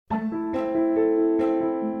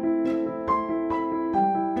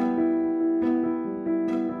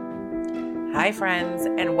Hi, friends,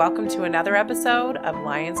 and welcome to another episode of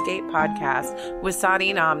Lionsgate Podcast with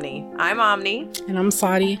Sadi and Omni. I'm Omni. And I'm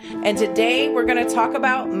Sadi. And today we're going to talk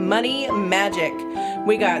about money magic.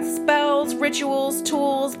 We got spells, rituals,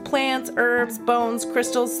 tools, plants, herbs, bones,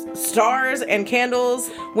 crystals, stars, and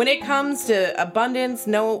candles. When it comes to abundance,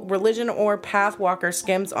 no religion or path walker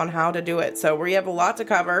skims on how to do it. So we have a lot to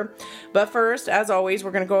cover. But first, as always,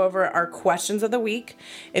 we're going to go over our questions of the week.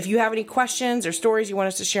 If you have any questions or stories you want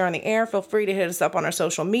us to share on the air, feel free to hit us up on our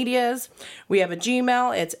social medias. We have a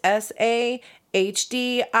Gmail. It's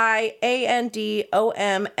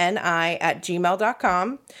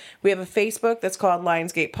SAHDIANDOMNI@gmail.com. We have a Facebook that's called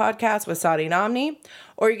Lionsgate Podcast with Sadi and Omni.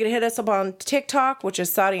 Or you can hit us up on TikTok, which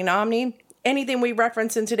is Sadi and Omni. Anything we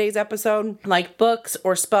reference in today's episode, like books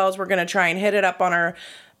or spells, we're going to try and hit it up on our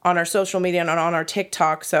social media and on our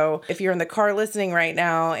TikTok. So if you're in the car listening right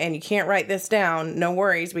now and you can't write this down, no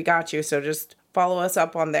worries, we got you. So just follow us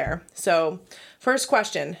up on there. So first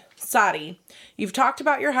question, Sadi, you've talked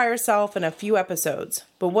about your higher self in a few episodes,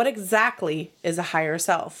 but what exactly is a higher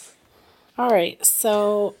self? All right,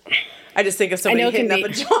 so I just think of somebody hitting up a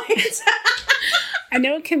joint. I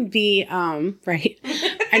know it can be, right.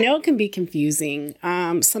 I know it can be confusing.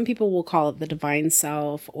 Some people will call it the divine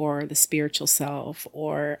self or the spiritual self,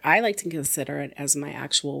 or I like to consider it as my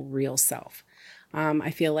actual real self.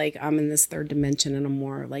 I feel like I'm in this third dimension and I'm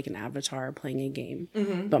more like an avatar playing a game,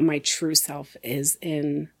 but my true self is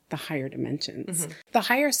in the higher dimensions. The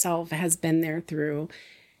higher self has been there through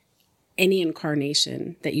any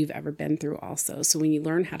incarnation that you've ever been through also. So when you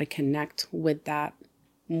learn how to connect with that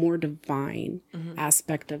more divine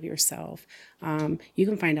aspect of yourself, you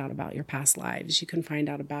can find out about your past lives. You can find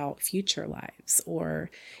out about future lives,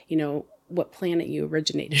 or, you know, what planet you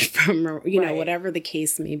originated from, or, you know, whatever the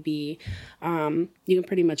case may be. You can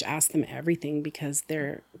pretty much ask them everything because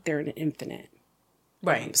they're an infinite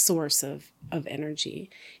source of energy.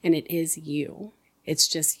 And it is you. It's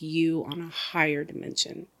just you on a higher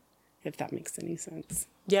dimension, if that makes any sense.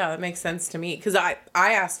 Yeah, that makes sense to me. Because I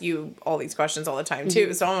ask you all these questions all the time,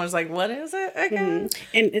 too. So I'm always like, what is it again?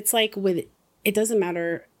 And it's like it doesn't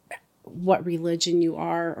matter what religion you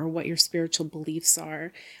are or what your spiritual beliefs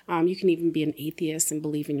are. You can even be an atheist and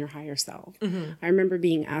believe in your higher self. I remember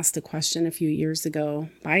being asked a question a few years ago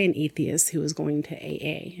by an atheist who was going to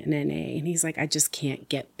AA and NA. And he's like, I just can't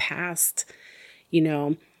get past, you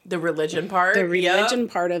know, the religion part. The religion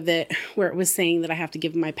part of it, where it was saying that I have to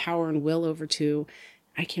give my power and will over to,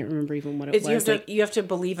 I can't remember even what it was. You have to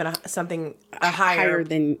believe in something higher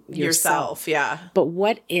than yourself. Yeah. But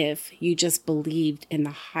what if you just believed in the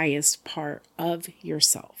highest part of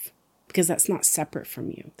yourself? Because that's not separate from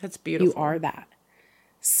you. That's beautiful. You are that.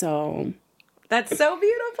 So. That's so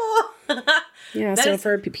beautiful. Yeah. So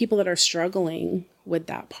for people that are struggling with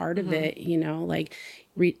that part of it, you know, like,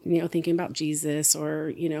 thinking about Jesus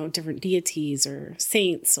or, you know, different deities or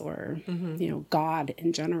saints or, you know, God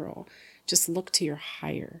in general. Just look to your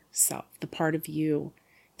higher self, the part of you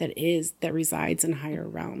that resides in higher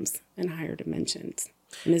realms and higher dimensions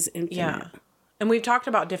and is infinite. Yeah. And we've talked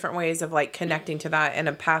about different ways of like connecting to that in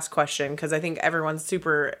a past question, because I think everyone's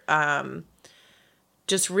super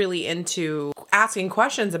just really into asking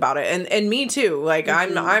questions about it. And me too. Like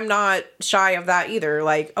I'm not shy of that either.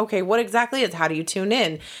 Like, okay, what exactly is, how do you tune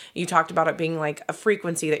in? You talked about it being like a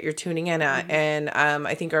frequency that you're tuning in at. And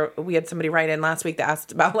I think we had somebody write in last week that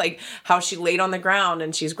asked about like how she laid on the ground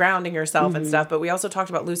and she's grounding herself and stuff. But we also talked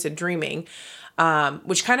about lucid dreaming,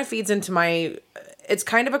 which kind of feeds into it's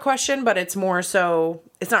kind of a question, but it's more so,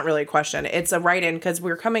 it's not really a question. It's a write-in because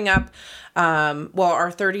we're coming up, our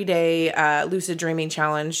 30-day lucid dreaming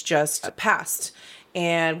challenge just passed.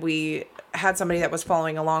 And we had somebody that was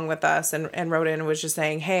following along with us and wrote in and was just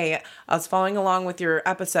saying, hey, I was following along with your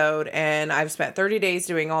episode and I've spent 30 days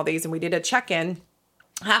doing all these. And we did a check-in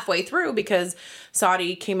halfway through because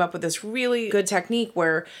Sadi came up with this really good technique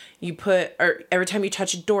where every time you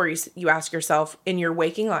touch a door, you ask yourself in your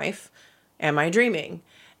waking life, am I dreaming?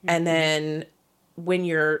 And then when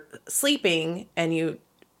you're sleeping and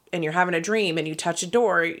you're having a dream and you touch a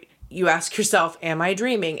door, you ask yourself, am I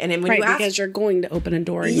dreaming? And then when you ask, because you're going to open a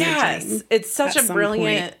door in your dream. It's such a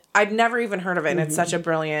brilliant, I'd never even heard of it. And it's such a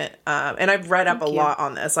brilliant, and I've read up a lot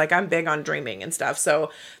on this. Like I'm big on dreaming and stuff. So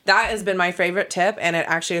that has been my favorite tip. And it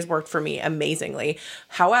actually has worked for me amazingly.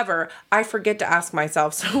 However, I forget to ask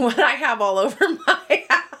myself. So what I have all over my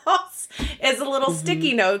house is a little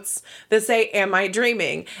sticky notes that say, am I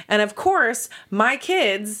dreaming? And of course, my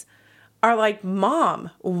kids are like,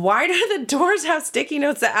 Mom, why do the doors have sticky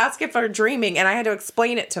notes that ask if we're dreaming? And I had to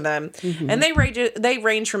explain it to them. And they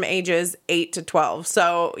range from ages 8 to 12.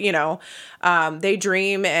 So, they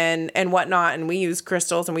dream and whatnot. And we use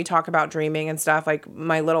crystals and we talk about dreaming and stuff. Like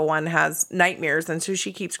my little one has nightmares. And so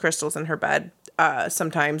she keeps crystals in her bed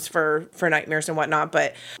sometimes for nightmares and whatnot.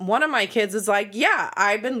 But one of my kids is like, yeah,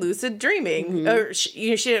 I've been lucid dreaming. Or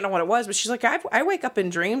she didn't know what it was, but she's like, I wake up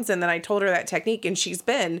in dreams. And then I told her that technique and she's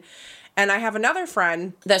been. And I have another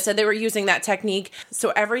friend that said they were using that technique.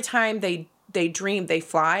 So every time they dream, they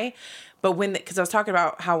fly. But because I was talking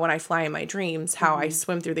about how when I fly in my dreams, how I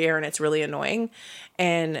swim through the air and it's really annoying.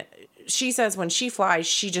 And she says when she flies,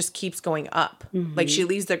 she just keeps going up. Like she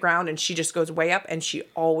leaves the ground and she just goes way up and she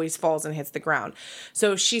always falls and hits the ground.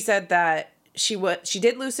 So she said that she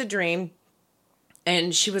did lucid dream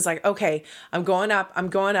and she was like, okay, I'm going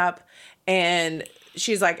up. And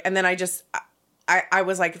she's like, and then I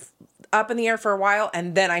was like up in the air for a while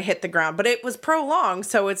and then I hit the ground, but it was prolonged.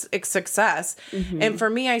 So it's success. And for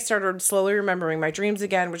me, I started slowly remembering my dreams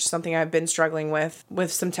again, which is something I've been struggling with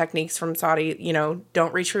some techniques from Saudi.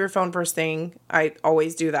 Don't reach for your phone first thing. I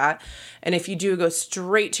always do that. And if you do, go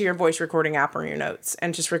straight to your voice recording app or your notes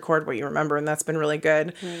and just record what you remember. And that's been really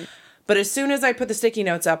good. But as soon as I put the sticky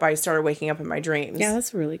notes up, I started waking up in my dreams. Yeah,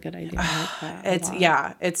 that's a really good idea. I like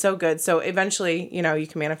that it's so good. So eventually, you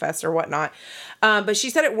can manifest or whatnot. But she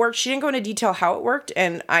said it worked. She didn't go into detail how it worked.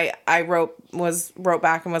 And I wrote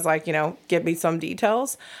back and was like, give me some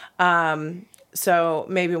details. So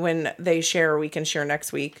maybe when they share, we can share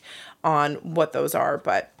next week on what those are.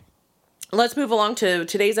 But let's move along to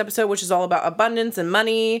today's episode, which is all about abundance and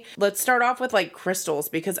money. Let's start off with like crystals,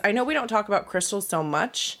 because I know we don't talk about crystals so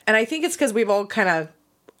much. And I think it's because we've all kind of,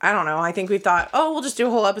 I don't know, I think we thought, we'll just do a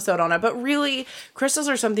whole episode on it. But really, crystals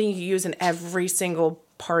are something you use in every single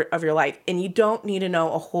part of your life. And you don't need to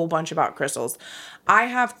know a whole bunch about crystals. I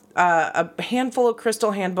have a handful of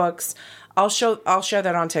crystal handbooks. I'll share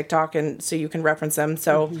that on TikTok and so you can reference them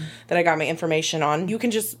so that I got my information on. You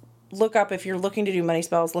can just look up, if you're looking to do money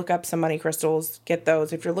spells, look up some money crystals, get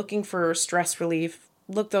those. If you're looking for stress relief,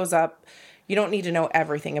 look those up. You don't need to know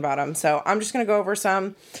everything about them. So I'm just going to go over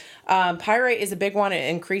some. Pyrite is a big one. It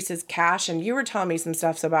increases cash. And you were telling me some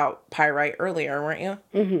stuff about pyrite earlier, weren't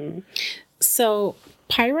you? So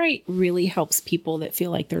pyrite really helps people that feel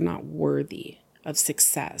like they're not worthy of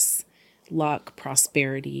success, luck,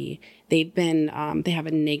 prosperity. They have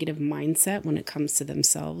a negative mindset when it comes to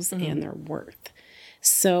themselves and their worth.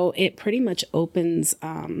 So it pretty much opens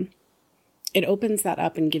that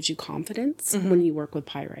up and gives you confidence when you work with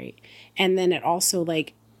pyrite. And then it also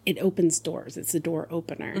it opens doors. It's a door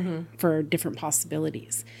opener for different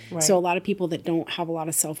possibilities. Right. So a lot of people that don't have a lot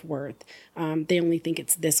of self-worth, they only think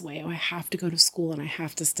it's this way. I have to go to school and I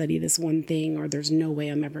have to study this one thing, or there's no way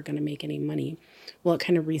I'm ever going to make any money. Well, it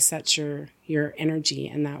kind of resets your energy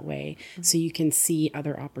in that way. So you can see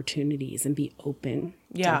other opportunities and be open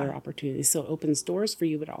to other opportunities. So it opens doors for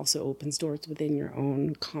you, but also opens doors within your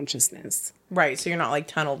own consciousness. Right. So you're not like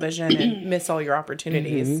tunnel vision and miss all your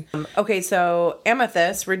opportunities. Okay. So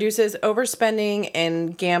amethyst reduces overspending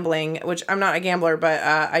and gambling, which I'm not a gambler, but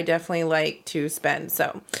I definitely like to spend.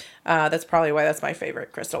 So that's probably why that's my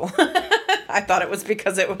favorite crystal. I thought it was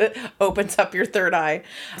because it opens up your third eye.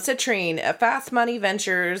 Citrine, fast money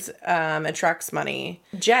ventures, attracts money.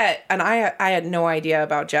 Jet, and I had no idea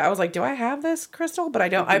about jet. I was like, do I have this crystal? But I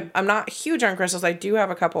don't. I'm not huge on crystals. I do have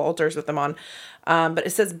a couple altars with them on. But it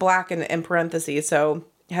says black in parentheses, so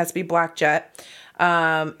it has to be black jet.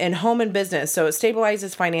 And home and business. So it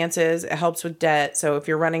stabilizes finances. It helps with debt. So if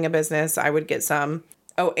you're running a business, I would get some.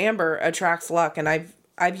 Oh, amber attracts luck. And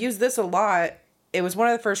I've used this a lot. It was one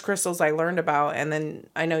of the first crystals I learned about. And then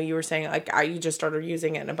I know you were saying you just started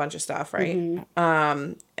using it in a bunch of stuff, right?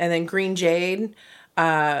 And then green jade.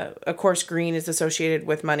 Of course, green is associated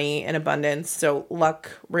with money and abundance. So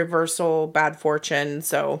luck, reversal, bad fortune.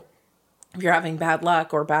 So if you're having bad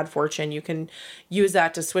luck or bad fortune, you can use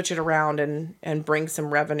that to switch it around and bring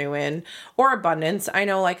some revenue in. Or abundance. I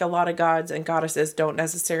know a lot of gods and goddesses don't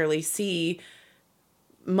necessarily see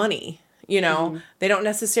money. They don't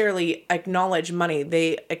necessarily acknowledge money.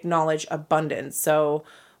 They acknowledge abundance. So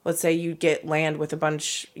let's say you get land with a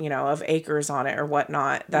bunch, of acres on it or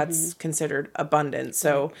whatnot. That's considered abundance.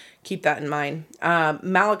 So keep that in mind.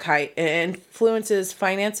 Malachite influences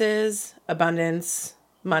finances, abundance,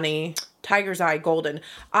 money. Tiger's eye, golden.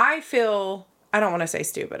 I don't want to say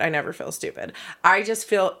stupid. I never feel stupid. I just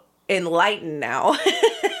feel enlightened now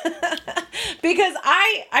Because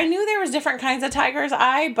I knew there was different kinds of tiger's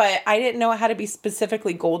eye, but I didn't know it had to be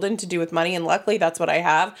specifically golden to do with money. And luckily, that's what I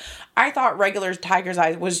have. I thought regular tiger's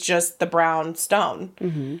eye was just the brown stone.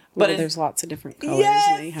 Mm-hmm. But there's lots of different colors. Yes!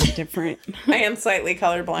 And they have different. I am slightly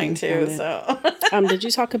colorblind too. So, did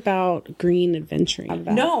you talk about green adventuring?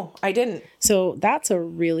 No, I didn't. So that's a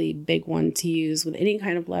really big one to use with any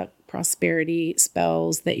kind of luck, prosperity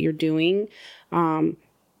spells that you're doing.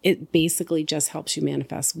 It basically just helps you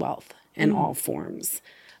manifest wealth in all forms.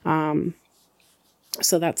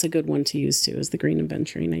 So that's a good one to use too, is the green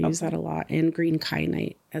adventuring. I use that a lot. And green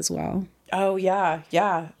kyanite as well. Oh, yeah.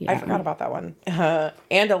 I forgot about that one.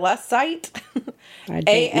 Andallusite. I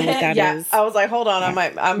don't know what that is. I was like, hold on.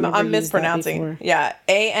 I'm mispronouncing. Yeah.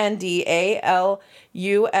 Andallusite.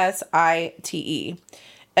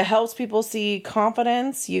 It helps people see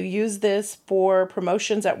confidence. You use this for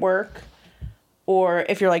promotions at work or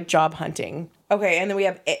if you're like job hunting. Okay. And then we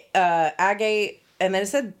have agate. And then it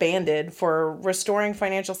said banded for restoring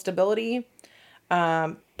financial stability.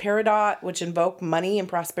 Peridot, which invoke money and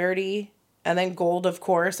prosperity. And then gold, of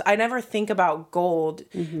course. I never think about gold.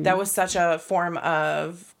 Mm-hmm. That was such a form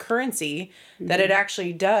of currency that it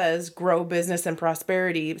actually does grow business and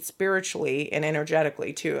prosperity spiritually and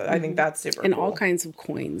energetically, too. I think that's super and cool. all kinds of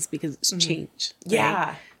coins because it's change. Right?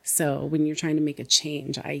 Yeah. So when you're trying to make a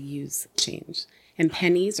change, I use change. And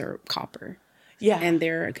pennies are copper. Yeah. And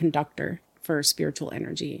they're a conductor for spiritual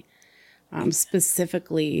energy.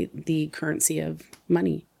 Specifically the currency of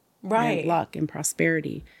money. Right. And luck and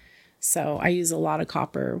prosperity. So I use a lot of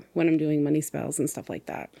copper when I'm doing money spells and stuff like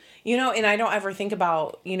that. You know, and I don't ever think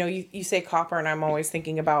about, you say copper and I'm always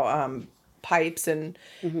thinking about pipes and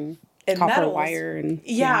copper metals. wire. And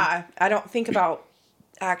yeah, I don't think about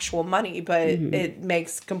actual money, but it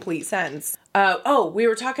makes complete sense. We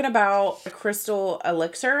were talking about a crystal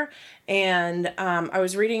elixir and I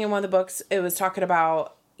was reading in one of the books, it was talking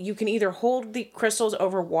about you can either hold the crystals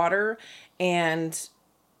over water and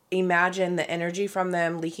imagine the energy from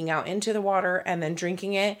them leaking out into the water and then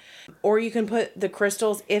drinking it. Or you can put the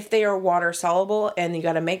crystals, if they are water soluble, and you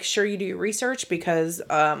got to make sure you do your research because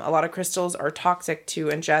a lot of crystals are toxic to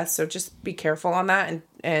ingest. So just be careful on that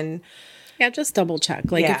and yeah, just double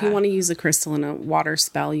check. Like if you want to use a crystal in a water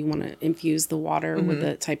spell, you want to infuse the water with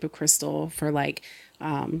a type of crystal for like,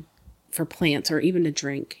 for plants or even to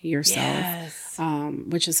drink yourself,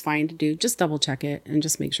 which is fine to do. Just double check it and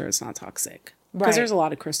just make sure it's not toxic. Because there's a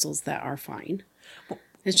lot of crystals that are fine.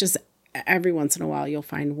 It's just every once in a while you'll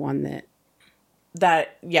find one that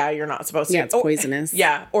you're not supposed to. Yeah, it's poisonous.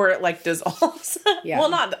 Yeah, or it like dissolves. Yeah.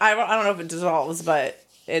 Well, I don't know if it dissolves, but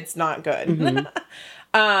it's not good.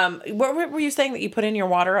 Mm-hmm. What were you saying that you put in your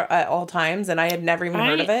water at all times? And I had never even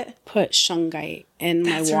heard of it. Put shungite in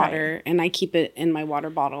my water, and I keep it in my water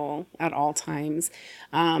bottle at all times.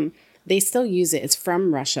 They still use it. It's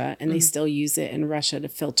from Russia, and they still use it in Russia to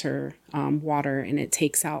filter water, and it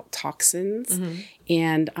takes out toxins,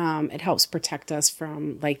 and it helps protect us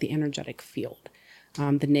from like the energetic field,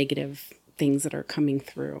 the negative things that are coming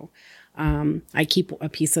through. I keep a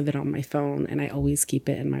piece of it on my phone, and I always keep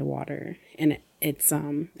it in my water, and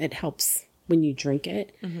it helps when you drink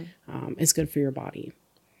it. It's good for your body.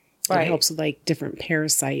 Right. It helps with like different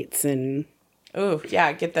parasites and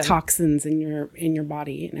get them toxins in your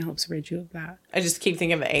body, and it helps rid you of that. I just keep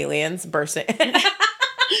thinking of aliens bursting. Right.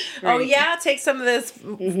 Oh yeah, take some of this.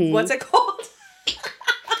 What's it called?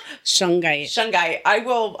 Shungite.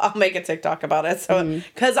 I'll make a TikTok about it. So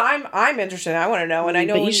because I'm interested, I want to know, and I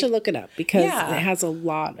know. But you should look it up because it has a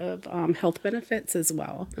lot of health benefits as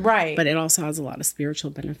well. Right. But it also has a lot of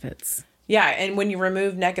spiritual benefits. Yeah, and when you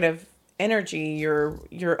remove negative energy,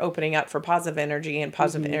 you're opening up for positive energy, and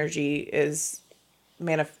positive energy is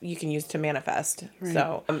you can use to manifest. Right.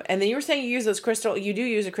 So, and then you were saying you use you do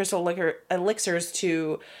use a crystal elixirs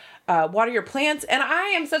to water your plants, and I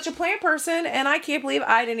am such a plant person, and I can't believe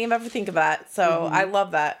I didn't even ever think of that. So I love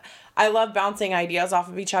that. I love bouncing ideas off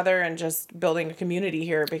of each other and just building a community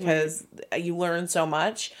here because you learn so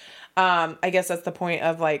much. I guess that's the point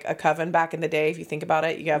of like a coven back in the day. If you think about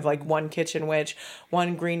it, you have like one kitchen witch,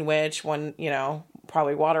 one green witch, one,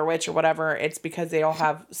 probably water witch or whatever. It's because they all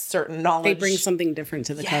have certain knowledge. They bring something different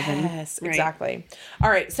to the coven. Yes, exactly. All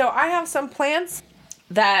right. So I have some plants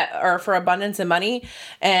that are for abundance and money.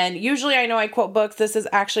 And usually I know I quote books. This is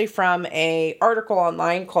actually from a article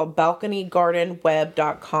online called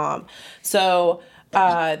balconygardenweb.com. So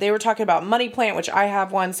they were talking about money plant, which I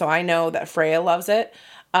have one. So I know that Freya loves it.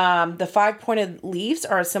 The 5-pointed leaves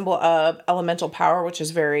are a symbol of elemental power, which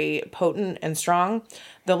is very potent and strong.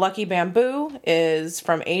 The lucky bamboo is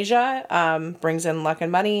from Asia, brings in luck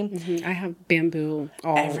and money. I have bamboo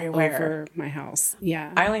all over my house.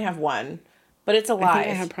 Yeah. I only have one. but it's I alive. think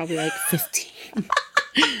I have probably like 15.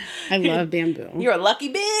 I love bamboo. You're a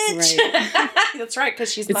lucky bitch. Right. That's right,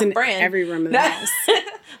 because she's It's my in friend. every room of the house.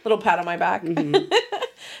 Little pat on my back. Mm-hmm.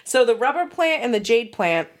 So the rubber plant and the jade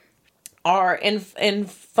plant are in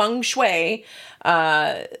feng shui.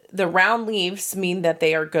 The round leaves mean that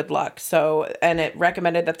they are good luck. So, and it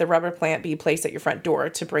recommended that the rubber plant be placed at your front door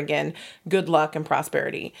to bring in good luck and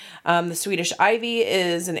prosperity. The Swedish ivy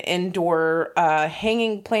is an indoor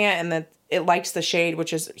hanging plant, and that it likes the shade,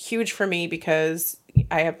 which is huge for me because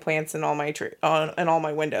I have plants in all my in all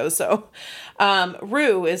my windows. So,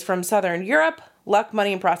 rue is from Southern Europe. Luck,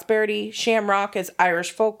 money, and prosperity. Shamrock is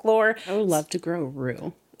Irish folklore. I would love to grow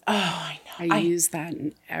rue. Oh, I know. I use that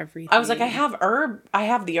in everything. I was like, I have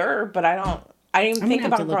the herb, but I didn't even think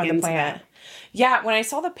about growing the plant. That. Yeah, when I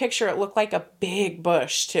saw the picture, it looked like a big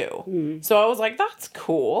bush too. So I was like, that's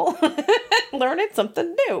cool. Learning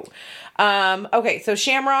something new. Okay, so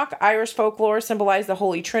shamrock, Irish folklore, symbolize the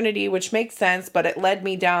Holy Trinity, which makes sense, but it led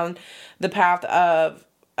me down the path of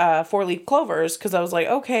 4-leaf clovers, because I was like,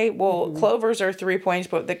 okay, well, clovers are 3 points,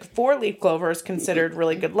 but the 4-leaf clover is considered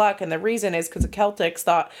really good luck, and the reason is because the Celtics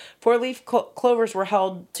thought 4-leaf clovers were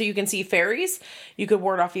held so you can see fairies, you could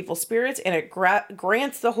ward off evil spirits, and it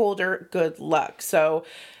grants the holder good luck. So,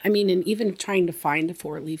 I mean, and even trying to find a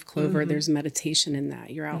 4-leaf clover, there's meditation in that.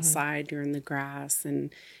 You're outside, you're in the grass,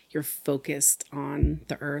 and you're focused on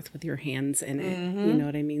the earth with your hands in it. You know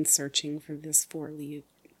what I mean? Searching for this 4-leaf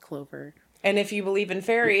clover. And if you believe in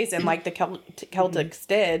fairies, and like the Celtics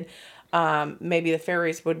did, maybe the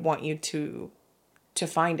fairies would want you to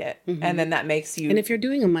find it, and then that makes you. And if you're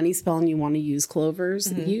doing a money spell and you want to use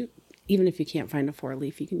clovers, you even if you can't find a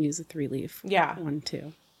 4-leaf, you can use a 3-leaf. Yeah, one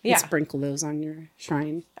too. Yeah, and sprinkle those on your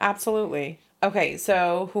shrine. Absolutely. Okay,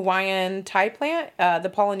 so Hawaiian Thai plant. The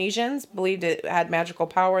Polynesians believed it had magical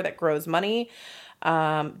power that grows money.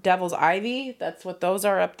 Devil's ivy, that's what those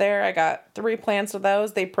are up there. I got 3 plants of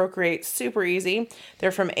those. They procreate super easy.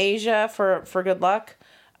 They're from Asia for good luck.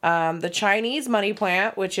 The Chinese money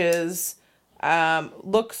plant, which is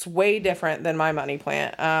looks way different than my money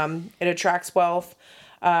plant. It attracts wealth.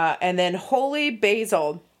 And then holy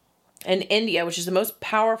basil in India, which is the most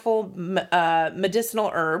powerful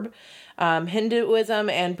medicinal herb.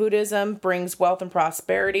 Hinduism and Buddhism brings wealth and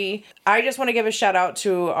prosperity. I just want to give a shout out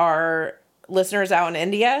to our listeners out in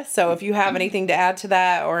India. So if you have anything to add to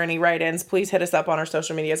that or any write-ins, please hit us up on our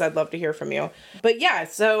social medias. I'd love to hear from you. But yeah,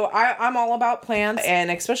 so I'm all about plants,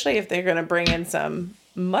 and especially if they're going to bring in some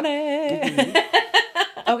money.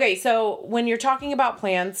 Okay, so when you're talking about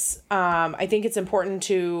plants, I think it's important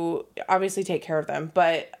to obviously take care of them,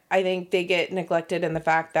 but I think they get neglected in the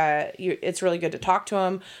fact that it's really good to talk to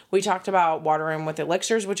them. We talked about watering with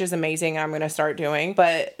elixirs, which is amazing. I'm going to start doing,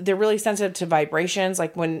 but they're really sensitive to vibrations.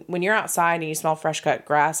 Like when you're outside and you smell fresh cut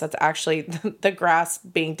grass, that's actually the grass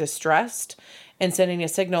being distressed and sending a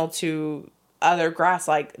signal to other grass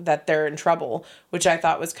like that they're in trouble, which I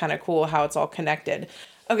thought was kind of cool how it's all connected.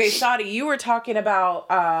 Okay, Sadi, you were talking about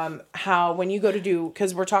how when you go to do,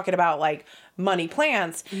 because we're talking about like money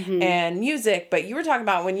plants and music, but you were talking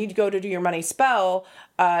about when you go to do your money spell,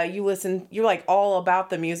 you're like all about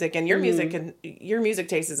the music, and your music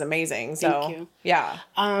taste is amazing. So Thank you. Yeah.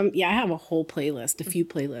 Yeah, I have a whole playlist, a few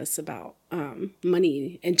playlists about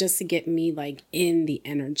money, and just to get me like in the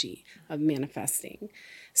energy of manifesting.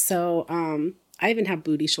 So I even have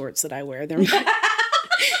booty shorts that I wear.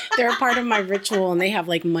 They're a part of my ritual, and they have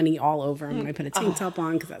like money all over them. I put a tank top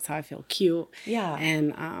on because that's how I feel cute. Yeah.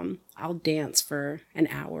 And I'll dance for an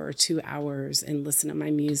hour or 2 hours and listen to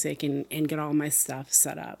my music and get all my stuff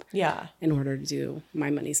set up. Yeah. In order to do my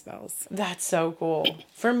money spells. That's so cool.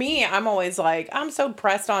 For me, I'm always like, I'm so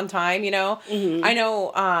pressed on time, you know? I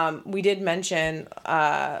know we did mention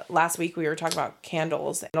last week we were talking about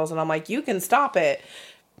candles, and I'm like, you can stop it.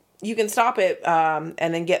 And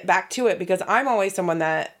then get back to it, because I'm always someone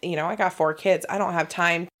that, you know, I got 4 kids. I don't have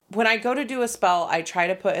time. When I go to do a spell, I try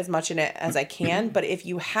to put as much in it as I can. But if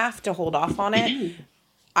you have to hold off on it,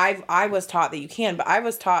 I was taught that you can. But I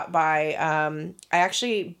was taught by, I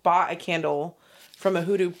actually bought a candle from a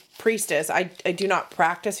hoodoo priestess. I do not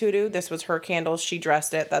practice hoodoo. This was her candle. She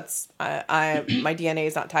dressed it. That's, my DNA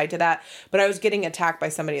is not tied to that. But I was getting attacked by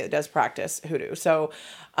somebody that does practice hoodoo. So,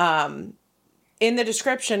 in the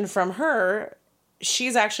description from her,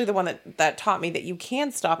 she's actually the one that taught me that you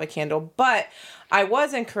can stop a candle, but I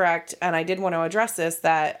was incorrect, and I did want to address this,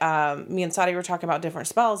 that me and Sadi were talking about different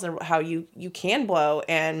spells and how you can blow,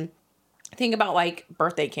 and think about like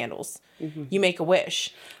birthday candles. You make a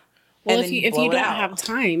wish. Well, if you don't have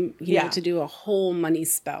time, you know, to do a whole money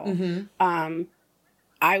spell,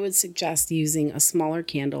 I would suggest using a smaller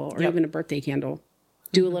candle or even a birthday candle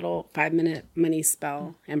do a little 5-minute money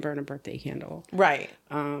spell, and burn a birthday candle. Right.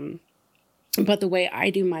 But the way I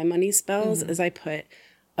do my money spells is I put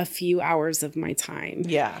a few hours of my time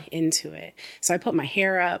into it. So I put my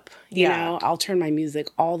hair up, you know, I'll turn my music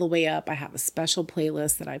all the way up. I have a special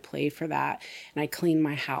playlist that I play for that. And I clean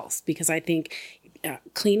my house because I think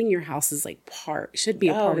cleaning your house is like should be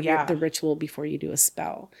a part of the ritual before you do a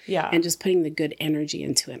spell. Yeah. And just putting the good energy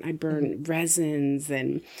into it. And I burn resins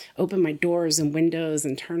and open my doors and windows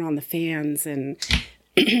and turn on the fans and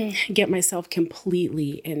get myself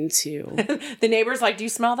completely into. The neighbor's like, do you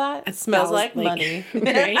smell that? It smells like money.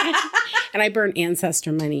 Right? And I burn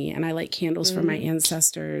ancestor money, and I light candles for my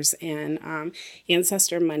ancestors. And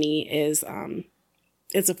ancestor money is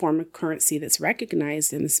it's a form of currency that's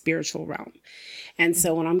recognized in the spiritual realm. And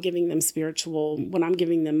so when I'm giving them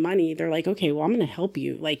money, they're like, okay, well, I'm going to help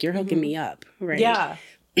you. Like, you're hooking me up, right? Yeah.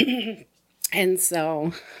 And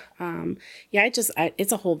so,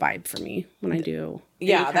 it's a whole vibe for me when I do.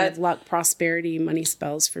 Yeah, that's luck, prosperity, money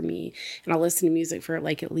spells for me. And I'll listen to music for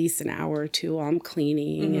like at least an hour or two while I'm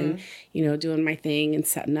cleaning and, you know, doing my thing and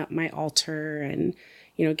setting up my altar and,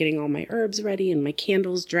 you know, getting all my herbs ready and my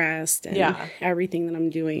candles dressed and everything that I'm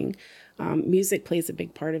doing. Music plays a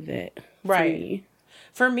big part of it. Right. For me.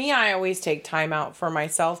 For me, I always take time out for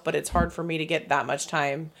myself, but it's hard for me to get that much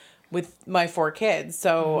time with my 4 kids.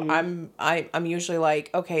 So I'm usually like,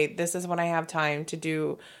 okay, this is when I have time to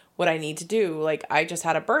do what I need to do. Like, I just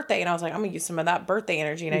had a birthday and I was like, I'm gonna use some of that birthday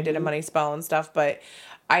energy, and I did a money spell and stuff, but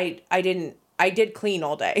I did clean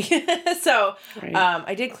all day. So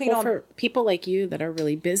I did clean for people like you that are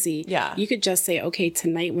really busy. Yeah. You could just say, okay,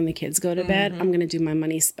 tonight when the kids go to bed, I'm going to do my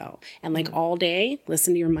money spell. And like all day,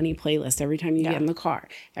 listen to your money playlist every time you get in the car.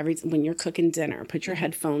 When you're cooking dinner, put your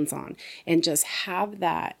headphones on and just have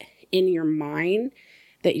that in your mind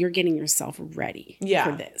that you're getting yourself ready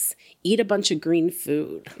for this. Eat a bunch of green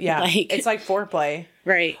food. Yeah. It's like foreplay.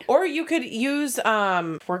 Right. Or you could use,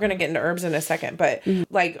 we're going to get into herbs in a second, but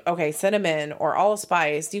like, okay, cinnamon or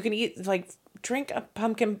allspice. You can eat, like, drink a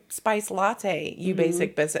pumpkin spice latte, you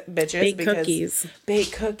basic bitches.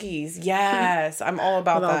 Baked cookies. Yes. I'm all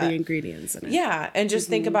about that. With all the ingredients in it. Yeah. And just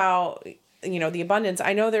think about, you know, the abundance.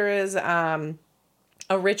 I know there is a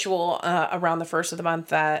ritual around the first of the month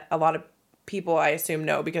that a lot of people, I assume,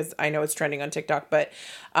 know because I know it's trending on TikTok, but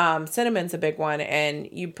cinnamon's a big one. And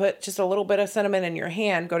you put just a little bit of cinnamon in your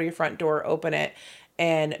hand, go to your front door, open it,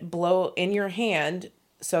 and blow in your hand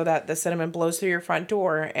so that the cinnamon blows through your front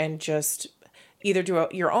door, and just either do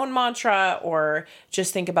your own mantra or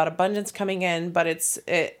just think about abundance coming in. But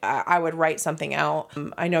I would write something out.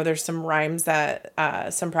 I know there's some rhymes that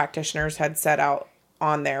some practitioners had set out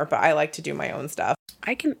on there, but I like to do my own stuff.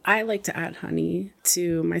 I like to add honey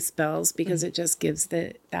to my spells because it just gives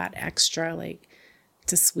that extra, like,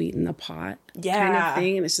 to sweeten the pot kind of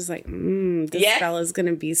thing. And it's just like, this spell is going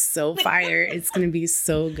to be so fire. It's going to be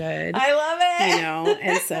so good. I love it. You know?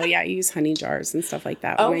 And so, I use honey jars and stuff like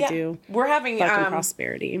that when I do. We're having luck and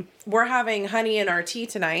prosperity. We're having honey in our tea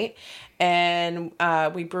tonight. And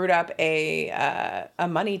we brewed up a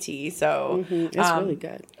money tea. So it's really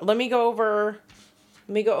good. Let me go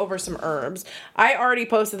over some herbs. I already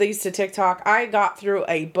posted these to TikTok. I got through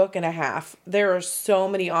a book and a half. There are so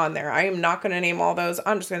many on there. I am not going to name all those.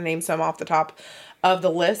 I'm just going to name some off the top of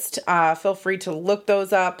the list. Feel free to look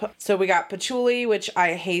those up. So we got patchouli, which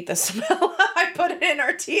I hate the smell. I put it in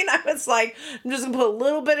our tea and I was like, I'm just going to put a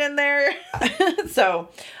little bit in there. So,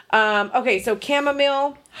 okay. So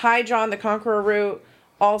chamomile, hydron, the conqueror root,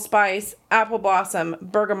 allspice, apple blossom,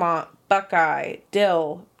 bergamot, buckeye,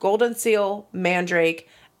 dill, golden seal, mandrake,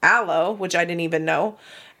 aloe, which I didn't even know,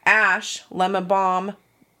 ash, lemon balm,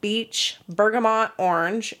 beech, bergamot,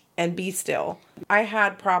 orange, and bee still. I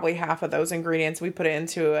had probably half of those ingredients. We put it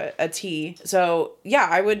into a tea. So yeah,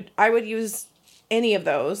 I would use any of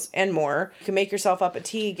those and more. You can make yourself up a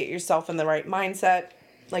tea, get yourself in the right mindset.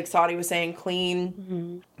 Like Saudi was saying,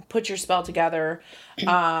 clean, put your spell together.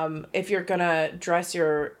 If you're gonna dress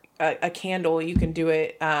a candle, you can do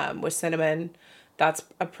it with cinnamon. That's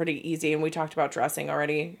a pretty easy. And we talked about dressing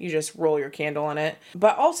already. You just roll your candle in it.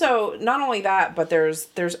 But also, not only that, but there's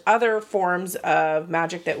other forms of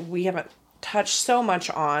magic that we haven't touched so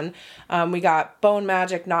much on. We got bone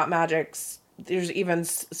magic, knot magics. There's even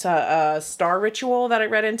a star ritual that I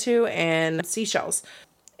read into, and seashells.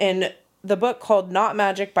 In the book called Knot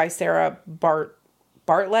Magic by Sarah Bartlett,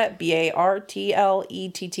 Bartlett,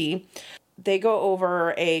 they go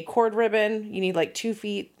over a cord ribbon. You need like 2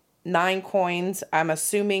 feet, 9 coins. I'm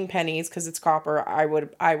assuming pennies because it's copper. I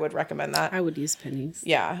would recommend that. I would use pennies.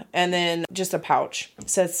 Yeah. And then just a pouch. It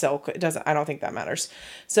says silk. I don't think that matters.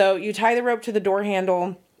 So you tie the rope to the door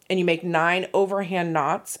handle and you make 9 overhand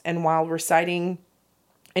knots. And while reciting,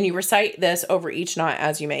 and you recite this over each knot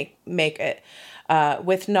as you make it.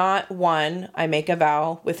 With knot 1, I make a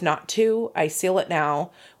vow. With knot 2, I seal it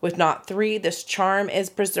now. With knot 3, this charm is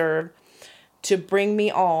preserved to bring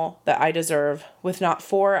me all that I deserve. With knot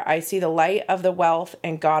 4, I see the light of the wealth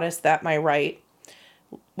and goddess that my right.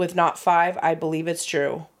 With knot 5, I believe it's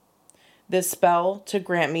true. This spell to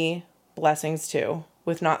grant me blessings too.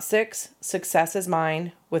 With knot 6, success is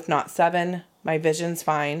mine. With knot 7, my vision's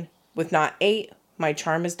fine. With knot 8, my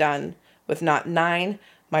charm is done. With knot 9,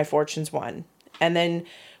 my fortune's won. And then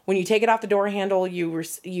when you take it off the door handle,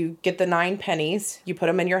 you get the 9 pennies. You put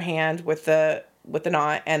them in your hand with the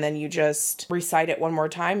knot, and then you just recite it one more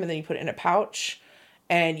time, and then you put it in a pouch,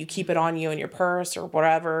 and you keep it on you in your purse or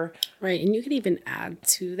whatever. Right, and you could even add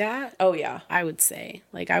to that. Oh yeah, I would say,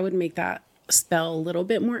 like, I would make that spell a little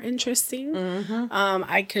bit more interesting.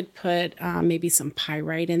 I could put maybe some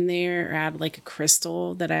pyrite in there, or add like a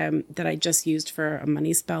crystal that I just used for a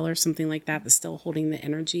money spell or something like that, that's still holding the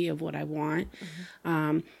energy of what I want.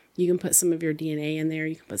 You can put some of your DNA in there.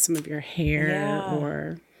 You can put some of your hair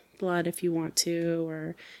or blood if you want to,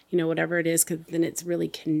 or whatever it is, because then it's really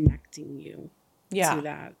connecting you to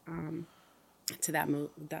that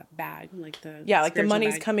that bag, like the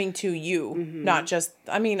money's bag. Coming to you, not just.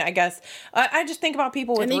 I mean, I guess I just think about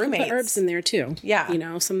people with and roommates. You can put herbs in there too.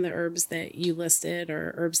 Yeah, some of the herbs that you listed,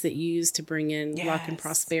 or herbs that you use to bring in luck and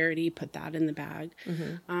prosperity. Put that in the bag.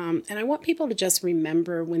 And I want people to just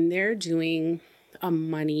remember when they're doing a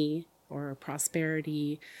money or a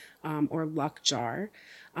prosperity or luck jar.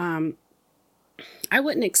 I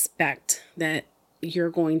wouldn't expect that you're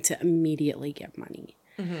going to immediately get money.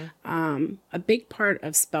 A big part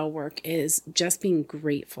of spell work is just being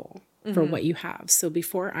grateful for what you have. So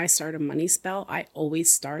before I start a money spell, I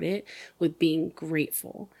always start it with being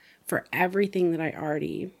grateful for everything that I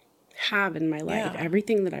already have in my life,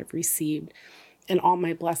 everything that I've received, and all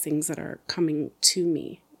my blessings that are coming to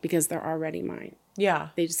me, because they're already mine. Yeah.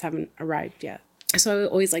 They just haven't arrived yet. So I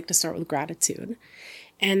always like to start with gratitude.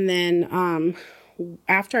 And then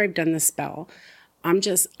after I've done the spell,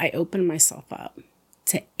 I open myself up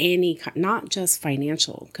to any kind, not just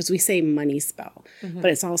financial, because we say money spell,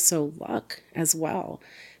 but it's also luck as well.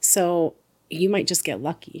 So you might just get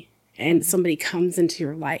lucky and somebody comes into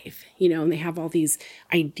your life, and they have all these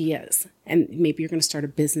ideas, and maybe you're going to start a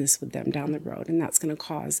business with them down the road, and that's going to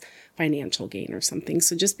cause financial gain or something.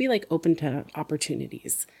 So just be open to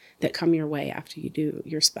opportunities that come your way after you do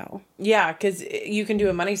your spell. Yeah, because you can do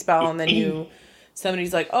a money spell and then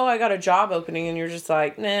somebody's like, oh, I got a job opening, and you're just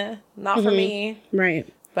like, nah, not for me.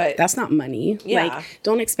 Right. But that's not money. Yeah.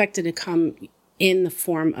 Don't expect it to come in the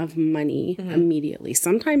form of money immediately.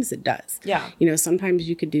 Sometimes it does. Yeah. Sometimes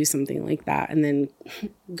you could do something like that and then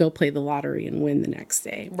go play the lottery and win the next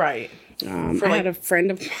day. Right. I had a friend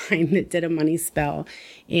of mine that did a money spell,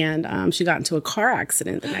 and she got into a car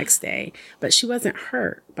accident the next day, but she wasn't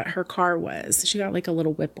hurt, but her car was. She got a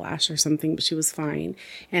little whiplash or something, but she was fine.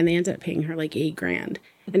 And they ended up paying her $8,000.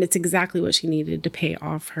 And it's exactly what she needed to pay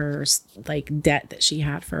off her debt that she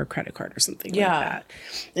had for a credit card or something like that.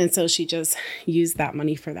 And so she just used that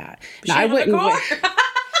money for that. Now, I wouldn't.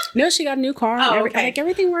 No, she got a new car. Oh, okay.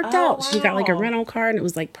 Everything worked out. Wow. She got a rental car, and it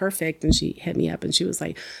was perfect. And she hit me up, and she was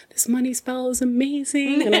like, "This money spell is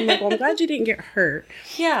amazing." And I'm like, "Well, I'm glad you didn't get hurt."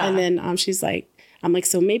 Yeah. And then she's like, "I'm like,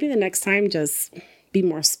 so maybe the next time, just be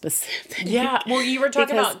more specific." Yeah. Well, you were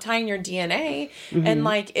talking about tying your DNA, and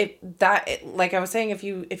like I was saying, if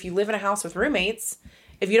you live in a house with roommates.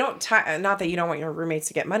 If you don't tie, not that you don't want your roommates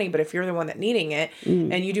to get money, but if you're the one that needing it,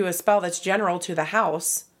 and you do a spell that's general to the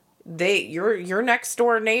house, your next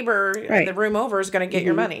door neighbor, the room over, is going to get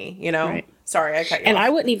your money. Right. Sorry, I cut you off. And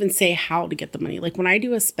I wouldn't even say how to get the money. When I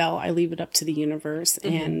do a spell, I leave it up to the universe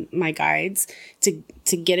and my guides to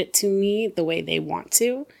get it to me the way they want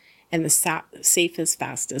to, and the safest,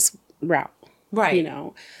 fastest route. Right.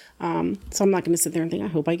 So I'm not going to sit there and think, I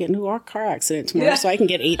hope I get into a car accident tomorrow so I can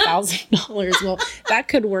get $8,000. Well, that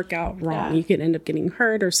could work out wrong. Yeah. You could end up getting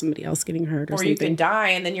hurt, or somebody else getting hurt, or something. Or you could die,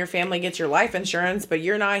 and then your family gets your life insurance, but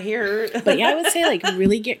you're not here. But I would say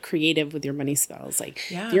really get creative with your money spells.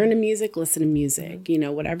 If you're into music, listen to music.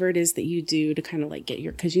 Whatever it is that you do to kind of get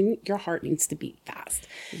because your heart needs to beat fast.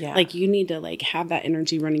 Yeah. You need to have that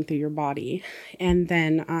energy running through your body, and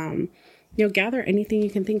then gather anything you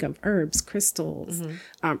can think of, herbs, crystals,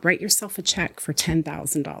 write yourself a check for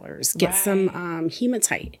 $10,000. Get some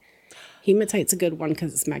hematite. Hematite's a good one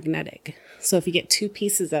because it's magnetic. So if you get 2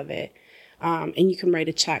 pieces of it, and you can write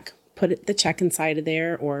a check, put the check inside of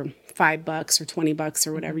there, or $5 or $20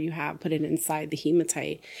 or whatever you have, put it inside the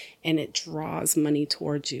hematite, and it draws money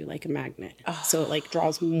towards you like a magnet. So it like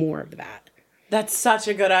draws more of that. That's such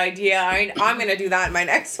a good idea. I'm going to do that in my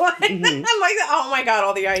next one. I'm like, oh my God,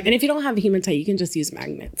 all the ideas. And if you don't have hematite, you can just use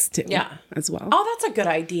magnets too. Yeah. As well. Oh, that's a good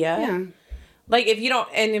idea. Yeah. Like if you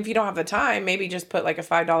don't have the time, maybe just put like a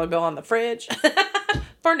 $5 bill on the fridge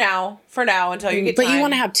for now until you get But time. you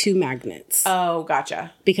want to have 2 magnets. Oh,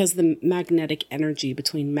 gotcha. Because the magnetic energy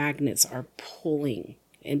between magnets are pulling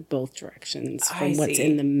in both directions from what's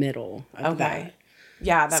in the middle of that.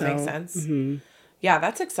 Yeah, that makes sense. Yeah,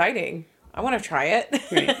 that's exciting. I want to try it.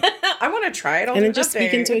 Right. I want to try it. And then just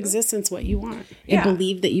speak into existence what you want. And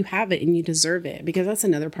believe that you have it and you deserve it. Because that's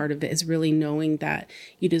another part of it, is really knowing that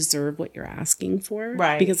you deserve what you're asking for.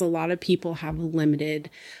 Right. Because a lot of people have a limited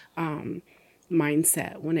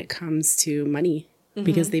mindset when it comes to money.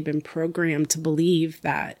 Because they've been programmed to believe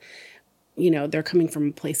that, you know, they're coming from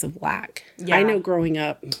a place of lack. Yeah. I know growing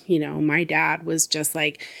up, you know, my dad was just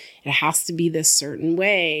like, it has to be this certain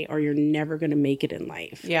way or you're never going to make it in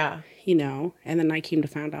life. Yeah. You know, and then I came to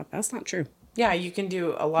find out that's not true. Yeah, you can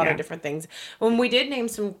do a lot of different things. When we did name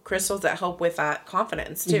some crystals that help with that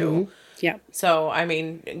confidence too. Yeah. So, I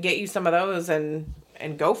mean, get you some of those and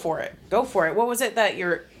go for it. Go for it. What was it that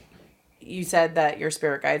you said that your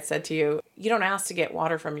spirit guide said to you? You don't ask to get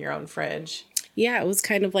water from your own fridge. Yeah, it was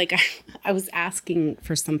kind of like I was asking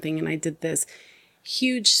for something and I did this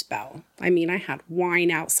huge spell. I mean, I had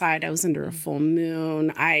wine outside. I was under a full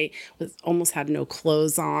moon. I almost had no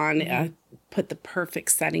clothes on. I put the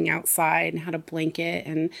perfect setting outside and had a blanket.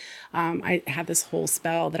 And I had this whole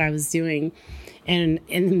spell that I was doing. And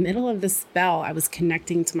in the middle of the spell, I was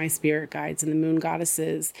connecting to my spirit guides and the moon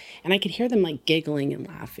goddesses. And I could hear them like giggling and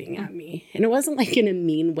laughing at me. And it wasn't like in a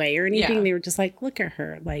mean way or anything. Yeah. They were just like, look at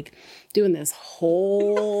her, like doing this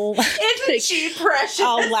whole Isn't she precious?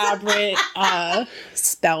 elaborate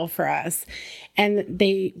spell for us. And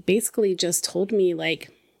they basically just told me, like,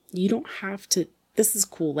 you don't have to, this is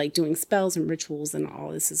cool, like doing spells and rituals and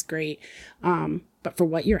all this is great. But for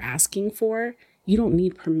what you're asking for, you don't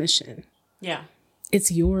need permission. Yeah. It's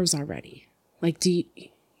yours already. Like,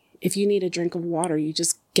 if you need a drink of water, you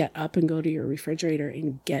just get up and go to your refrigerator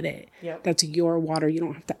and get it. Yep. That's your water. You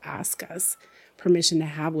don't have to ask us permission to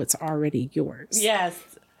have what's already yours. Yes.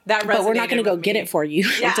 That But we're not going to go with get me. it for you.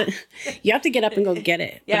 Yeah. You have to get up and go get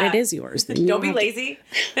it. Yeah. But it is yours. Then you Don't be have to- lazy.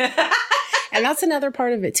 And that's another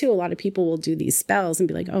part of it too. A lot of people will do these spells and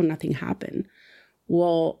be like, oh, nothing happened.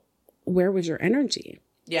 Well, where was your energy?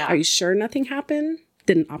 Yeah. Are you sure nothing happened?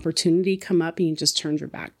 Did an opportunity come up and you just turned your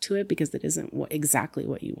back to it because it isn't exactly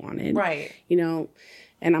what you wanted? Right. You know,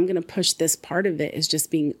 and I'm going to push this part of it is just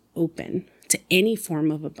being open to any form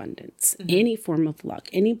of abundance, any form of luck,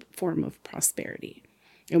 any form of prosperity,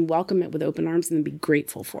 and welcome it with open arms and then be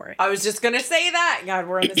grateful for it. I was just going to say that. God,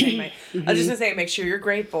 we're in the same way. I was just going to say, make sure you're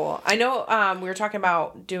grateful. I know we were talking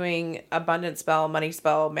about doing abundance spell, money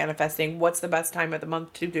spell, manifesting. What's the best time of the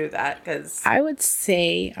month to do that? Because I would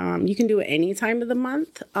say you can do it any time of the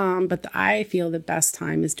month, but I feel the best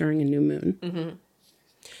time is during a new moon.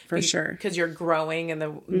 For sure. Because you're growing and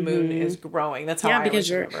the moon is growing. That's how I because always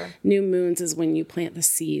your remember. new moons is when you plant the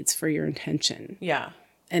seeds for your intention. Yeah.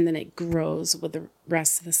 And then it grows with the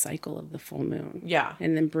rest of the cycle of the full moon. Yeah.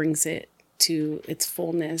 And then brings it to its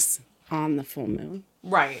fullness on the full moon.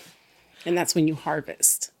 Right. And that's when you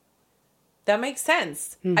harvest. That makes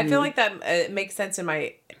sense. I feel like that makes sense in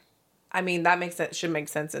my... I mean, that should make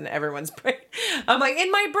sense in everyone's brain. I'm like,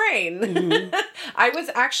 in my brain. I was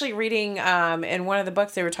actually reading in one of the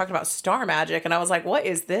books, they were talking about star magic, and I was like, what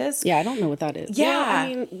is this? Yeah, I don't know what that is. Yeah. I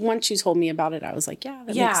mean, once you told me about it, I was like, yeah,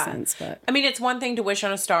 that makes sense. But I mean, it's one thing to wish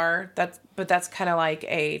on a star, but that's kind of like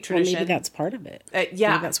a tradition. maybe that's part of it.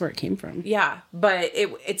 Yeah. Maybe that's where it came from. Yeah, but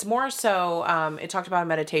it's more so, it talked about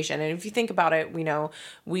meditation. And if you think about it, we know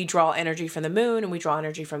we draw energy from the moon and we draw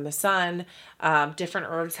energy from the sun. Different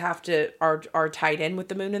herbs are tied in with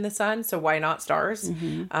the moon and the sun. So why not stars?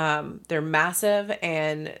 They're massive.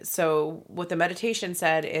 And so what the meditation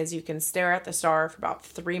said is you can stare at the star for about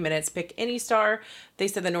 3 minutes, pick any star. They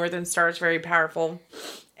said the northern star is very powerful.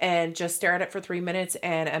 And just stare at it for 3 minutes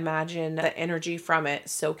and imagine the energy from it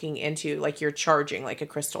soaking into, like you're charging like a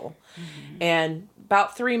crystal. And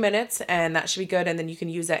about 3 minutes, and that should be good. And then you can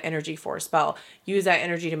use that energy for a spell. Use that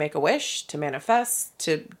energy to make a wish, to manifest,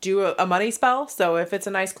 to do a money spell. So if it's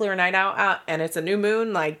a nice clear night out and it's a new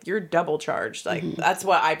moon, like you're double charged. Like that's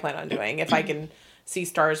what I plan on doing if I can see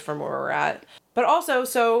stars from where we're at. But also,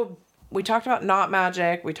 so we talked about knot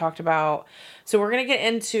magic. We talked about... So we're going to get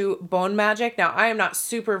into bone magic. Now, I am not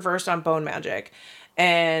super versed on bone magic.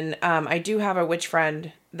 And I do have a witch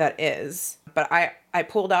friend that is, but I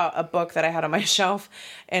pulled out a book that I had on my shelf,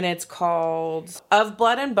 and it's called Of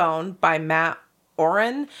Blood and Bone by Matt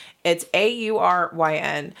Auryn. It's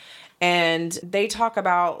Auryn. And they talk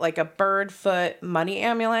about like a bird foot money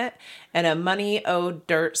amulet and a money owed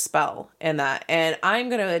dirt spell in that. And I'm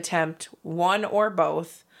going to attempt one or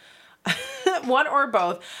both. One or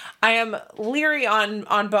both. I am leery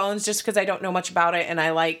on bones just because I don't know much about it. And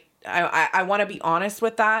I want to be honest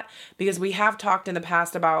with that, because we have talked in the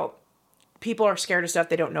past about people are scared of stuff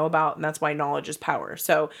they don't know about. And that's why knowledge is power.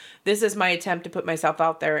 So this is my attempt to put myself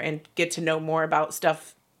out there and get to know more about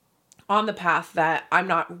stuff on the path that I'm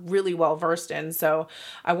not really well versed in. So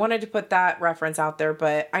I wanted to put that reference out there,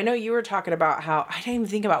 but I know you were talking about how I didn't even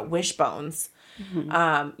think about wishbones.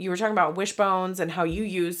 Mm-hmm. You were talking about wishbones and how you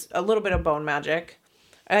use a little bit of bone magic.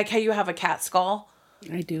 I like how you have a cat skull.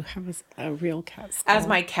 I do have a real cat skull. As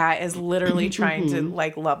my cat is literally trying to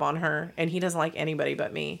like love on her, and he doesn't like anybody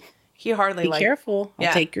but me. He hardly Be careful.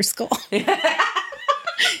 I'll take your skull.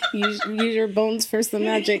 use your bones for some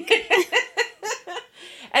magic.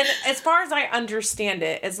 And as far as I understand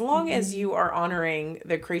it, as long as you are honoring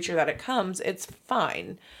the creature that it comes, it's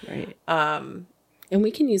fine. Right. And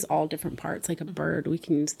we can use all different parts. Like a bird, we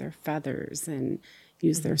can use their feathers and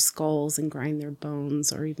use their skulls and grind their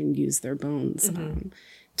bones, or even use their bones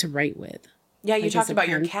to write with. Yeah, you talked about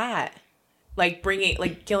your cat. Like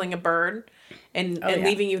killing a bird and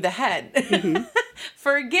leaving you the head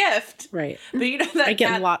for a gift. Right. But you know that I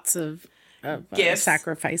get lots of gifts,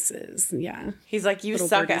 sacrifices. Yeah. He's like, you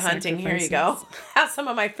suck at hunting. Here you go. Have some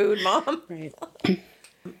of my food, Mom. Right.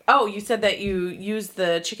 Oh, you said that you used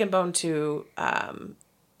the chicken bone to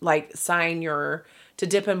sign to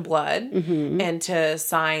dip in blood and to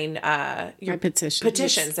sign your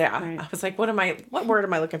petitions. Yeah. Right. I was like, what word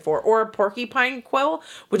am I looking for? Or a porcupine quill,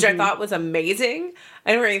 which I thought was amazing.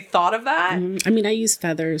 I never even thought of that. I mean, I use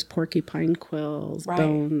feathers, porcupine quills,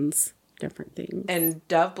 bones, different things. And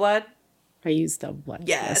dove blood? I use dove blood.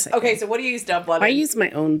 Yes. Okay, so what do you use dove blood in? I use my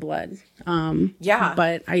own blood.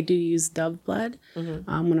 But I do use dove blood when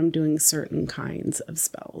I'm doing certain kinds of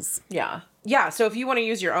spells. Yeah. Yeah, so if you want to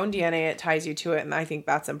use your own DNA, it ties you to it, and I think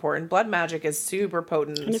that's important. Blood magic is super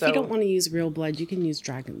potent. And if you don't want to use real blood, you can use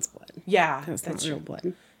dragon's blood. Yeah. That's not real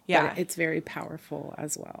blood. Yeah. But it's very powerful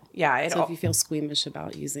as well. Yeah. So if you feel squeamish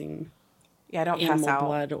about using don't animal pass out.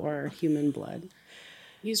 blood or human blood,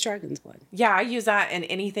 use dragon's blood. Yeah, I use that in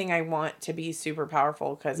anything I want to be super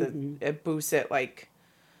powerful, because it boosts it like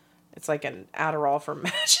it's like an Adderall for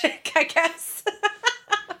magic, I guess.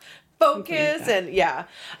 Focus and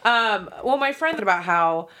well, my friend about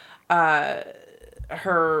how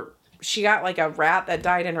she got like a rat that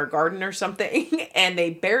died in her garden or something, and they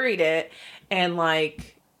buried it, and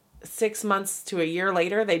like 6 months to a year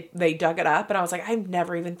later they dug it up, and I was like, I've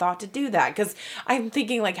never even thought to do that, because I'm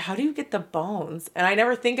thinking like, how do you get the bones? And I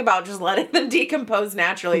never think about just letting them decompose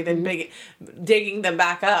naturally than digging them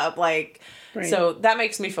back up, like. Right. So that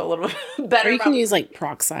makes me feel a little bit better. Or you can use like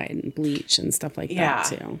peroxide and bleach and stuff like that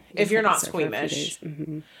too. If you're not squeamish.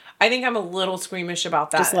 I think I'm a little squeamish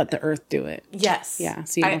about that. Just let the earth do it. Yes. Yeah,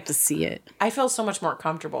 so you don't have to see it. I feel so much more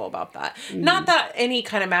comfortable about that. Not that any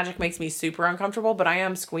kind of magic makes me super uncomfortable, but I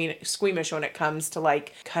am squeamish when it comes to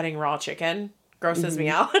like cutting raw chicken. Grosses me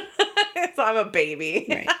out. So I'm a baby.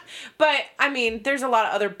 Right. But I mean, there's a lot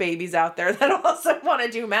of other babies out there that also want to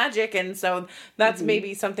do magic, and so that's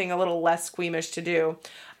maybe something a little less squeamish to do.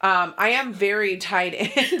 I am very tied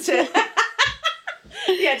into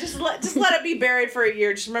yeah, just let it be buried for a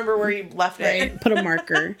year. Just remember where you left it. Put a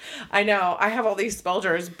marker. I know. I have all these spell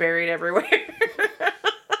jars buried everywhere.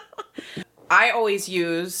 I always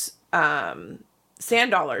use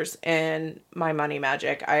sand dollars in my money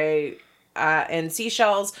magic. And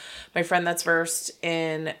seashells. My friend that's versed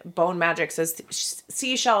in bone magic says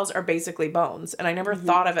seashells are basically bones. And I never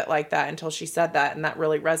thought of it like that until she said that. And that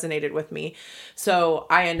really resonated with me. So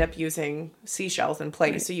I end up using seashells in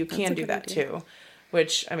place. Right. So you can do that too.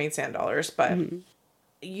 Which, I mean, sand dollars. But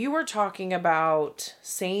you were talking about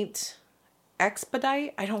Saint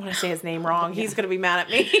Expedite. I don't want to say his name wrong. He's going to be mad at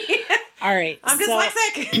me. All right. I'm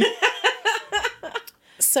dyslexic.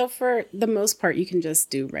 So for the most part, you can just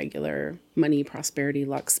do regular money, prosperity,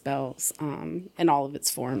 luck spells in all of its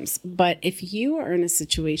forms. But if you are in a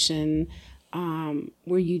situation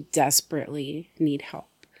where you desperately need help,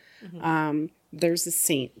 there's a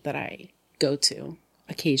saint that I go to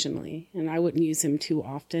occasionally, and I wouldn't use him too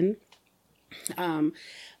often.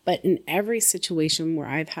 But in every situation where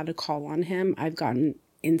I've had to call on him, I've gotten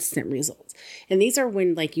instant results. And these are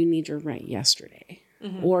when like you need your rent yesterday.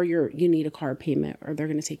 Or you need a car payment, or they're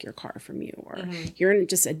going to take your car from you, or you're in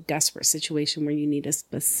just a desperate situation where you need a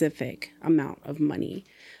specific amount of money.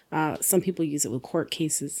 Some people use it with court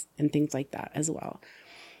cases and things like that as well.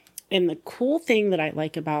 And the cool thing that I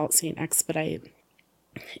like about St. Expedite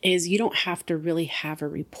is you don't have to really have a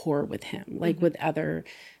rapport with him. Like with other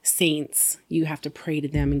saints, you have to pray to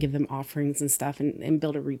them and give them offerings and stuff and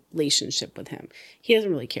build a relationship with him. He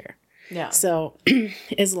doesn't really care. Yeah. So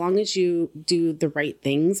as long as you do the right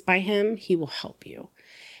things by him, he will help you.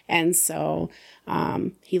 And so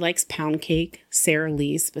he likes pound cake, Sara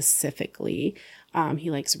Lee specifically.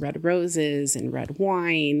 He likes red roses and red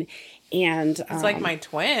wine. And it's like my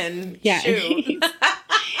twin. Yeah. Shoot.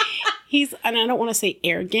 He's, and I don't want to say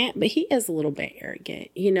arrogant, but he is a little bit arrogant,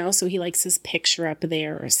 you know? So he likes his picture up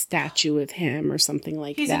there or a statue of him or something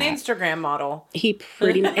like He's that. an Instagram model. He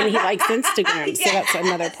pretty much, and he likes Instagram. So that's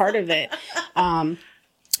another part of it.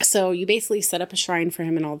 So you basically set up a shrine for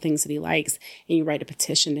him and all the things that he likes, and you write a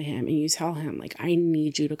petition to him and you tell him, like, I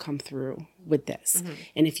need you to come through with this.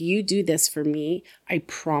 And if you do this for me, I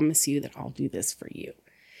promise you that I'll do this for you.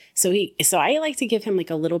 So I like to give him like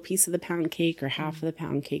a little piece of the pound cake or half of the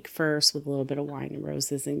pound cake first with a little bit of wine and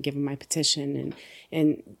roses and give him my petition.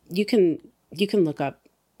 And you can look up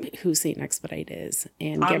who St. Expedite is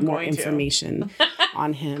and get more information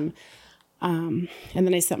on him. And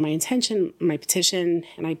then I set my intention, my petition,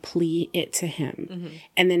 and I plea it to him.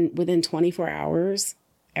 And then within 24 hours,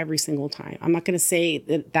 every single time. I'm not going to say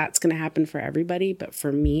that that's going to happen for everybody, but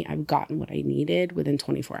for me, I've gotten what I needed within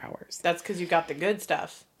 24 hours. That's because you got the good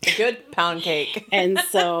stuff. The good pound cake. And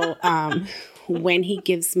so when he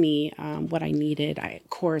gives me what I needed, I, of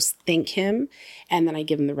course, thank him. And then I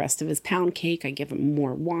give him the rest of his pound cake. I give him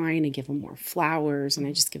more wine. I give him more flowers. And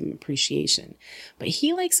I just give him appreciation. But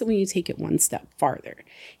he likes it when you take it one step farther.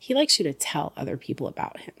 He likes you to tell other people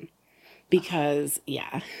about him. Because he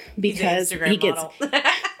gets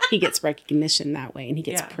he gets recognition that way, and he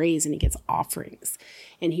gets praise, and he gets offerings,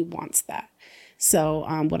 and he wants that. So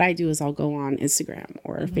what I do is I'll go on Instagram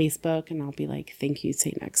or Facebook, and I'll be like, "Thank you,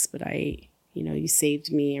 St. Expedite. You know, you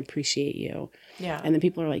saved me. I appreciate you." Yeah. And then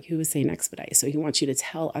people are like, "Who is St. Expedite?" So he wants you to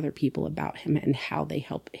tell other people about him and how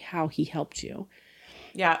he helped you.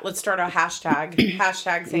 Yeah, let's start a hashtag.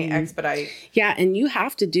 Hashtag St. Expedite. Yeah, and you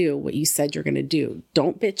have to do what you said you're going to do.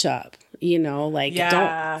 Don't bitch up. You know, like,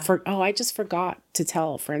 I just forgot to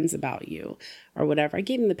tell friends about you or whatever. I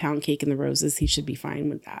gave him the pound cake and the roses. He should be fine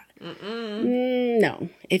with that. No,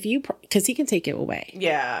 because he can take it away.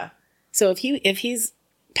 Yeah. So if he's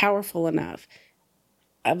powerful enough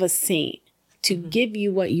of a saint to give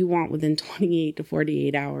you what you want within 28 to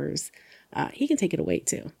 48 hours, he can take it away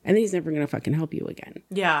too. And then he's never going to fucking help you again.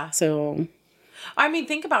 Yeah. So. I mean,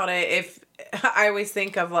 think about it. If I always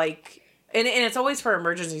think of like, and it's always for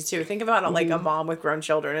emergencies too. Think about it like a mom with grown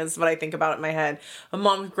children is what I think about in my head. A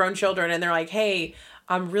mom with grown children, and they're like, "Hey,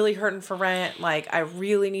 I'm really hurting for rent. Like, I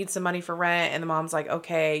really need some money for rent." And the mom's like,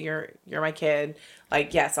 "Okay, you're my kid.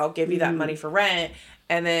 Like, yes, I'll give you that money for rent."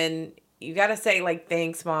 And then you got to say, like,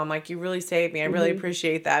 "Thanks, Mom. Like, you really saved me. I really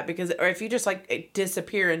appreciate that." Because, or if you just, like,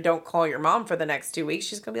 disappear and don't call your mom for the next 2 weeks,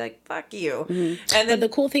 she's going to be like, "Fuck you." And then, but the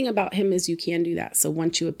cool thing about him is you can do that. So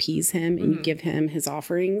once you appease him and you give him his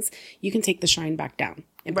offerings, you can take the shrine back down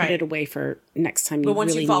and put it away for next time you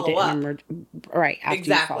really need it. Right, after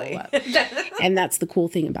you follow up. And that's the cool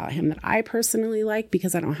thing about him that I personally like,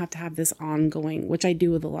 because I don't have to have this ongoing, which I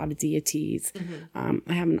do with a lot of deities.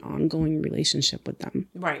 I have an ongoing relationship with them.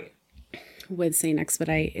 Right. With St.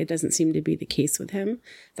 Expedite, it doesn't seem to be the case with him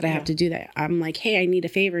that I have to do that. I'm like, "Hey, I need a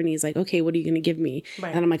favor." And he's like, "Okay, what are you going to give me?"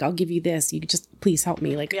 Right. And I'm like, "I'll give you this. You just please help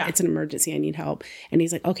me. Like, it's an emergency. I need help." And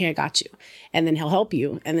he's like, "Okay, I got you." And then he'll help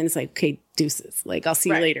you. And then it's like, "Okay, deuces. Like, I'll see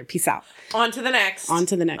you later. Peace out." On to the next. On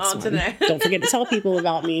to the next one. Don't forget to tell people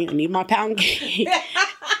about me. I need my pound cake.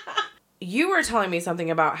 You were telling me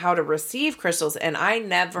something about how to receive crystals, and I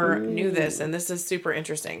never knew this. And this is super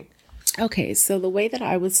interesting. Okay, so the way that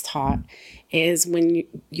I was taught is when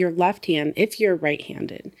your left hand, if you're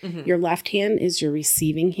right-handed, your left hand is your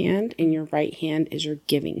receiving hand and your right hand is your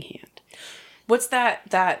giving hand. What's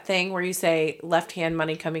that thing where you say left hand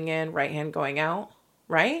money coming in, right hand going out,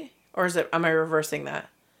 right? Or am I reversing that?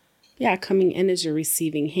 Yeah, coming in is your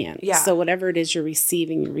receiving hand. Yeah. So whatever it is you're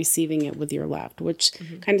receiving it with your left, which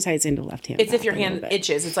kind of ties into left hand. It's if your hand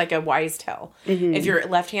itches. It's like a wise tale. If your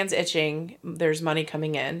left hand's itching, there's money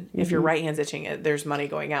coming in. If your right hand's itching, there's money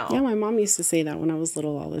going out. Yeah, my mom used to say that when I was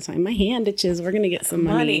little all the time. My hand itches. We're going to get some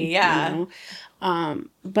money. Yeah. You know?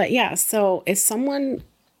 But yeah, so if someone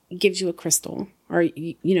gives you a crystal or,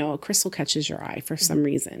 a crystal catches your eye for some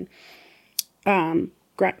reason,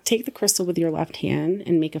 take the crystal with your left hand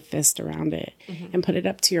and make a fist around it and put it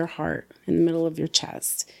up to your heart in the middle of your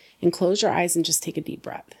chest and close your eyes and just take a deep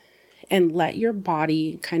breath and let your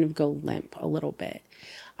body kind of go limp a little bit.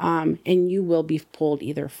 And you will be pulled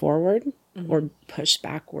either forward or pushed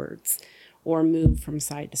backwards or move from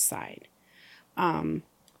side to side.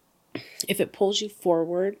 If it pulls you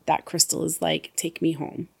forward, that crystal is like, take me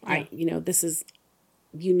home. Yeah.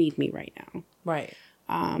 You need me right now. Right.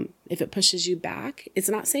 If it pushes you back, it's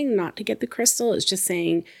not saying not to get the crystal. It's just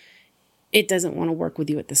saying it doesn't want to work with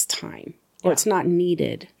you at this time, or it's not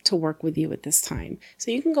needed to work with you at this time.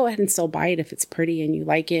 So you can go ahead and still buy it if it's pretty and you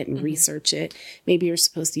like it and research it. Maybe you're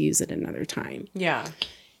supposed to use it another time. Yeah.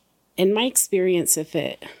 In my experience, if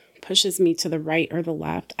it pushes me to the right or the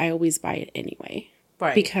left, I always buy it anyway.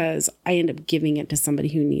 Right. Because I end up giving it to somebody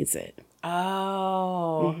who needs it.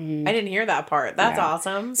 Oh, I didn't hear that part. That's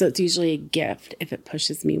awesome. So it's usually a gift if it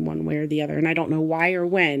pushes me one way or the other. And I don't know why or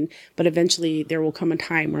when, but eventually there will come a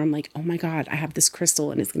time where I'm like, oh my God, I have this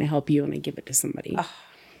crystal and it's going to help you. And I give it to somebody.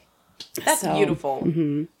 That's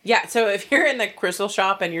beautiful. Yeah. So if you're in the crystal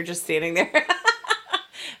shop and you're just standing there,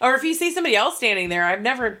 or if you see somebody else standing there, I've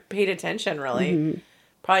never paid attention really.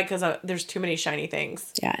 Probably because there's too many shiny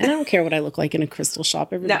things. Yeah, and I don't care what I look like in a crystal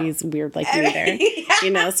shop. Everybody's weird like me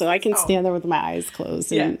there. So I can stand there with my eyes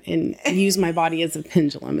closed and use my body as a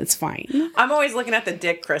pendulum. It's fine. I'm always looking at the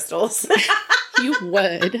dick crystals. You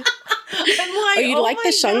would. I'm like, you'd like the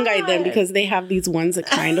shungite then, because they have these ones that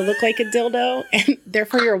kind of look like a dildo, and they're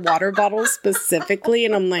for your water bottles specifically.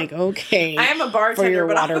 And I'm like, okay, I am a bartender for your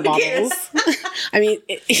but water bottles. I mean,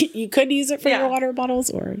 you could use it for your water bottles,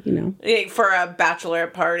 or for a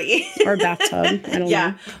bachelorette party or bathtub. I don't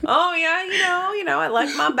know. Oh yeah, I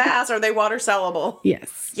like my baths. Are they water sellable?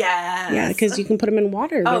 Yes. Yeah, because you can put them in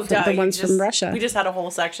water. The ones from Russia. We just had a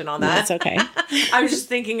whole section on that. That's okay. I was just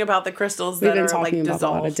thinking about the crystals We've that been are talking like about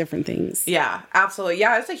dissolved. a lot of different things. Yeah, absolutely.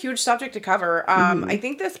 Yeah, it's a huge subject to cover. I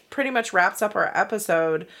think this pretty much wraps up our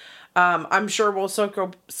episode. I'm sure we'll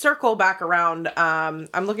circle back around.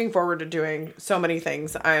 I'm looking forward to doing so many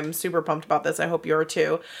things. I'm super pumped about this. I hope you are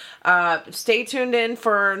too. Stay tuned in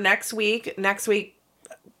for next week. Next week,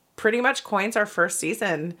 pretty much coins our first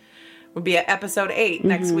season. Will be at episode 8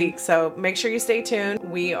 next week. So make sure you stay tuned.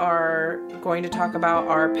 We are going to talk about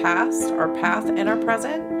our past, our path, and our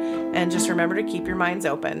present. And just remember to keep your minds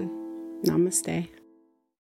open. Namaste.